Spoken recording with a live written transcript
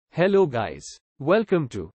Hello guys. Welcome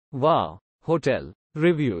to Wow Hotel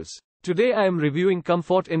Reviews. Today I am reviewing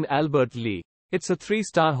Comfort Inn Albert Lea. It's a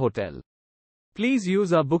 3-star hotel. Please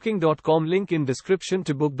use our booking.com link in description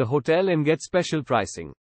to book the hotel and get special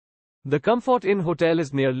pricing. The Comfort Inn Hotel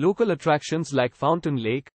is near local attractions like Fountain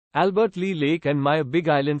Lake, Albert Lea Lake and Myre-Big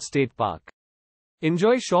Island State Park.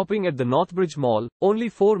 Enjoy shopping at the Northbridge Mall, only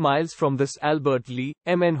 4 miles from this Albert Lea,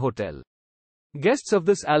 MN Hotel. Guests of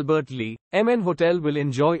this Albert Lea, MN Hotel will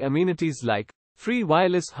enjoy amenities like free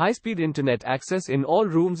wireless high-speed internet access in all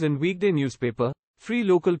rooms and weekday newspaper, free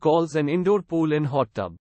local calls and indoor pool and hot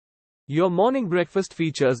tub. Your morning breakfast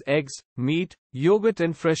features eggs, meat, yogurt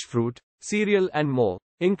and fresh fruit, cereal and more,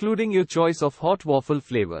 including your choice of hot waffle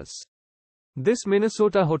flavors. This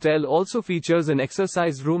Minnesota hotel also features an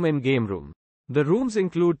exercise room and game room. The rooms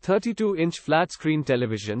include 32-inch flat-screen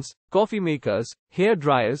televisions, coffee makers, hair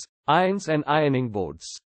dryers, irons and ironing boards.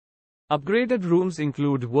 Upgraded rooms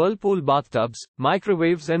include whirlpool bathtubs,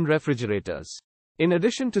 microwaves and refrigerators. In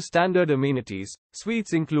addition to standard amenities,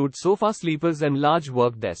 suites include sofa sleepers and large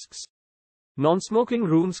work desks. Non-smoking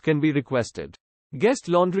rooms can be requested. Guest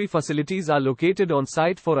laundry facilities are located on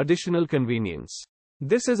site for additional convenience.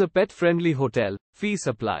 This is a pet-friendly hotel. Fees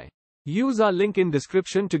apply. Use our link in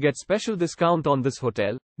description to get special discount on this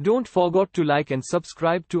hotel. Don't forget to like and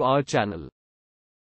subscribe to our channel.